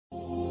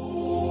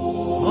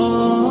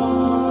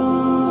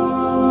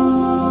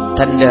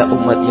tanda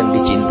umat yang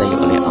dicintai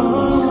oleh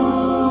Allah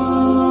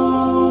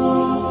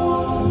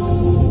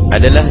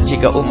adalah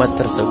jika umat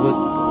tersebut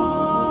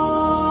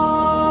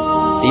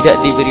tidak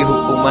diberi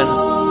hukuman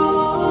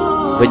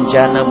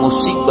bencana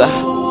musibah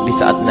di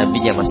saat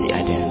nabinya masih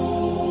ada.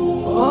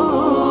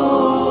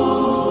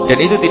 Dan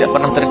itu tidak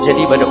pernah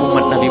terjadi pada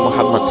umat Nabi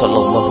Muhammad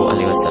SAW.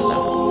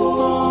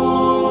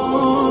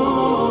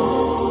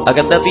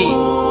 Akan tapi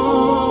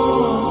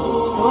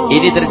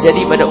ini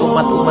terjadi pada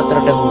umat-umat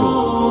terdahulu.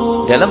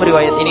 Dalam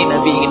riwayat ini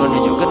Nabi ingin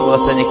menunjukkan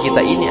bahwasanya kita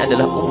ini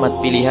adalah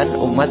umat pilihan,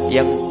 umat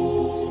yang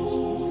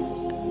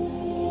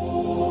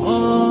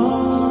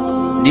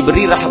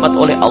diberi rahmat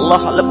oleh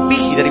Allah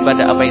lebih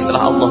daripada apa yang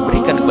telah Allah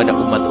berikan kepada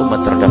umat-umat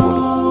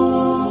terdahulu.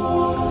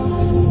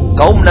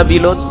 Kaum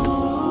Nabi Lot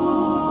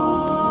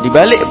di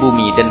balik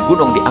bumi dan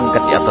gunung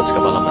diangkat di atas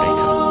kepala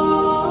mereka.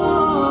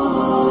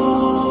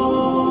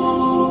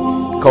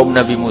 Kaum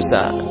Nabi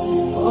Musa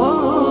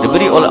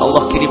diberi oleh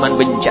Allah kiriman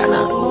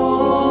bencana,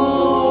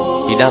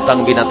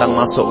 binatang-binatang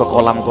masuk ke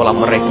kolam-kolam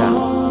mereka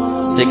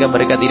sehingga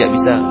mereka tidak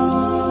bisa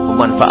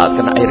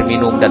memanfaatkan air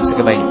minum dan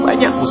sebagainya.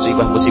 Banyak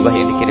musibah-musibah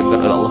yang dikirimkan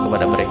oleh Allah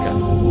kepada mereka.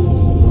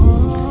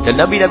 Dan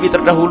nabi-nabi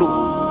terdahulu,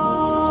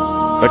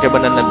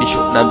 bagaimana Nabi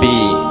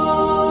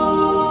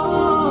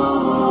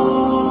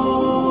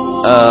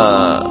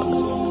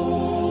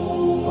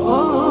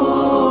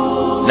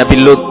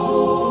Lut,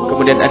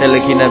 kemudian ada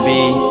lagi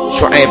Nabi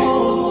Shu'aib,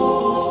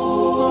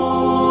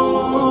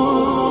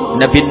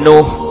 Nabi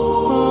Nuh.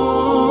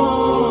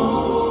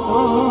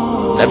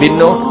 Nabi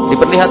Nuh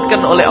diperlihatkan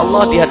oleh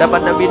Allah di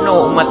hadapan Nabi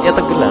Nuh, umatnya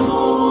tenggelam.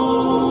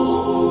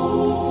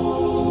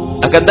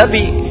 Akan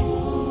tapi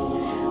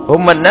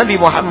umat Nabi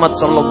Muhammad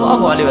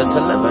SAW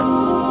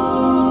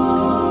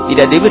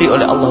tidak diberi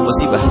oleh Allah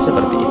musibah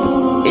seperti itu.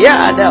 Ya,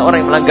 ada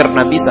orang yang melanggar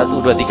Nabi 1,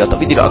 2, 3,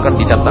 tapi tidak akan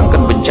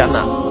didatangkan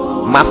bencana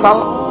massal.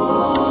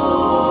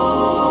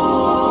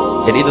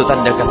 Jadi itu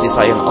tanda kasih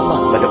sayang Allah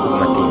kepada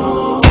umat ini,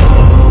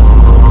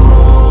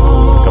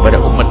 kepada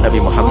umat Nabi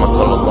Muhammad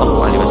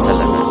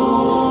SAW.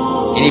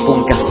 Ini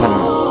pungkasan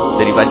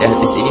daripada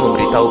hadis ini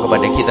memberitahu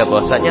kepada kita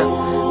bahwasanya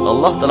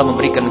Allah telah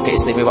memberikan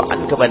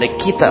keistimewaan kepada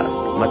kita,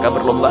 maka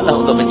berlombalah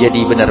untuk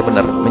menjadi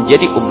benar-benar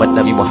menjadi umat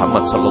Nabi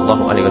Muhammad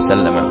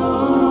SAW.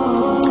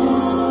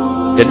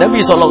 Dan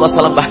Nabi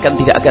SAW bahkan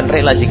tidak akan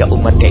rela jika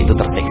umatnya itu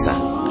tersiksa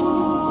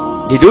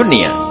di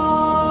dunia.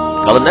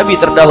 Kalau Nabi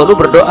terdahulu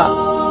berdoa,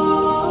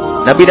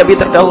 Nabi-Nabi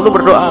terdahulu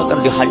berdoa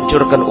akan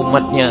dihancurkan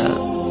umatnya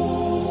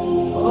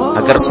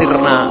agar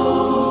sirna,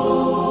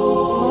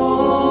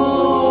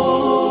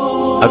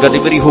 agar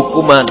diberi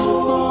hukuman.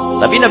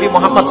 Tapi Nabi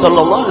Muhammad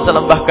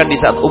SAW bahkan di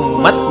saat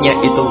umatnya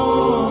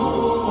itu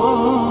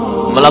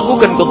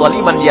melakukan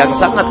kezaliman yang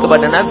sangat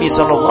kepada Nabi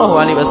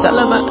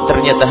SAW,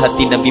 ternyata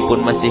hati Nabi pun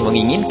masih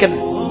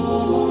menginginkan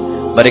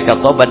mereka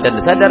tobat dan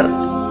sadar,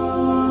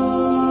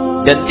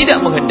 dan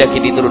tidak menghendaki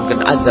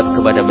diturunkan azab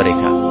kepada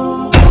mereka.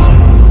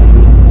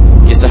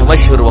 Kisah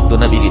masyhur waktu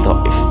Nabi di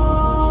Taif,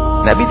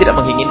 Nabi tidak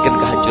menginginkan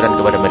kehancuran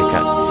kepada mereka.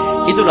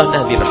 Itulah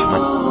Nabi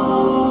rahmat.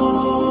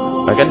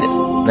 Bahkan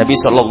Nabi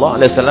SAW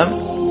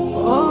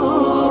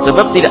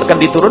sebab tidak akan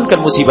diturunkan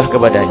musibah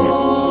kepadanya.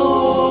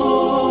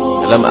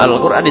 Dalam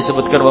Al-Quran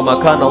disebutkan, wa ma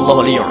kana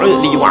Allah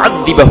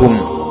liyu'adzibahum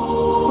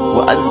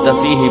wa anta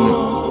fihim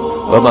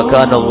wa ma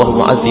kana Allah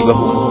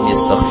mu'adzibahum wa hum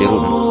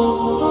yastaghfirun.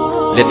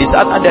 Dan di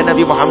saat ada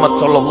Nabi Muhammad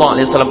SAW,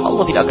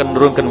 Allah tidak akan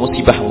menurunkan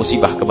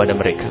musibah-musibah kepada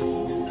mereka.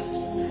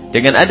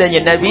 Dengan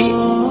adanya Nabi,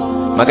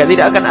 maka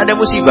tidak akan ada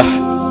musibah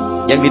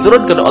yang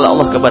diturunkan oleh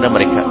Allah kepada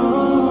mereka.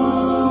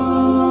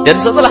 Dan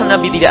setelah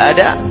Nabi tidak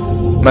ada,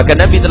 maka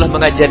Nabi telah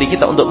mengajari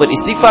kita untuk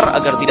beristighfar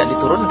agar tidak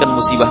diturunkan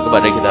musibah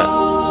kepada kita.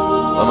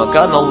 Wa ma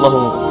kana Allahu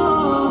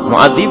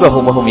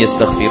mu'adzibahum wa hum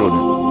yastaghfirun.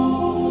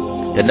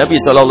 Dan Nabi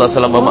sallallahu alaihi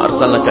wasallam, "Ma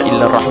arsalnaka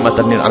illa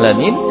rahmatan lil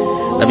alamin."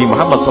 Nabi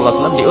Muhammad sallallahu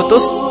alaihi wasallam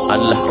diutus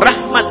adalah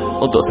rahmat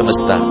untuk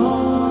semesta,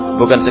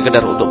 bukan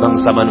sekedar untuk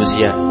bangsa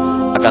manusia,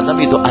 akan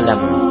tapi itu alam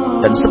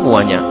dan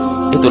semuanya.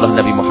 Itulah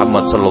Nabi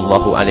Muhammad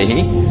sallallahu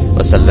alaihi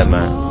wasallam.